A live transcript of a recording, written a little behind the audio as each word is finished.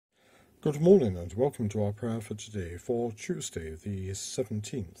Good morning and welcome to our prayer for today, for Tuesday, the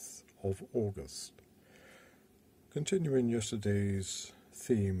 17th of August. Continuing yesterday's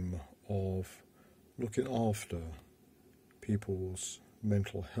theme of looking after people's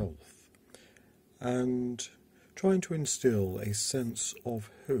mental health and trying to instill a sense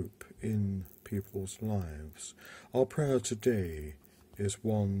of hope in people's lives. Our prayer today is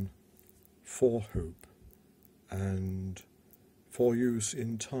one for hope and for use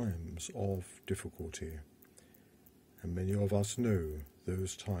in times of difficulty. And many of us know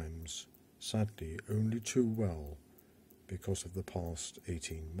those times, sadly, only too well because of the past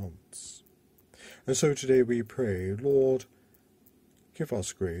 18 months. And so today we pray, Lord, give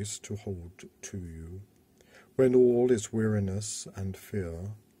us grace to hold to you when all is weariness and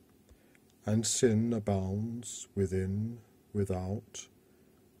fear, and sin abounds within, without,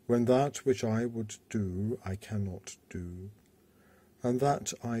 when that which I would do I cannot do, and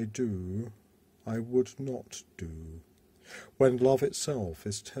that I do, I would not do, when love itself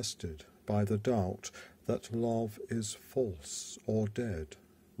is tested by the doubt that love is false or dead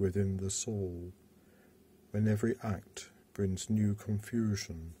within the soul, when every act brings new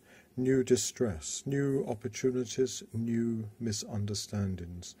confusion, new distress, new opportunities, new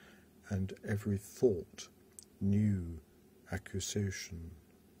misunderstandings, and every thought new accusation.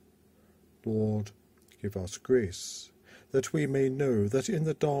 Lord, give us grace, that we may know that in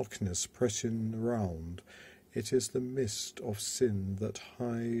the darkness pressing round, it is the mist of sin that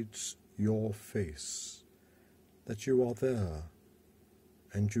hides your face, that you are there,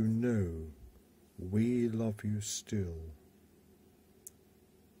 and you know we love you still,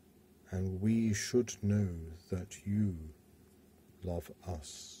 and we should know that you love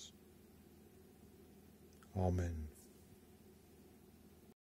us. Amen.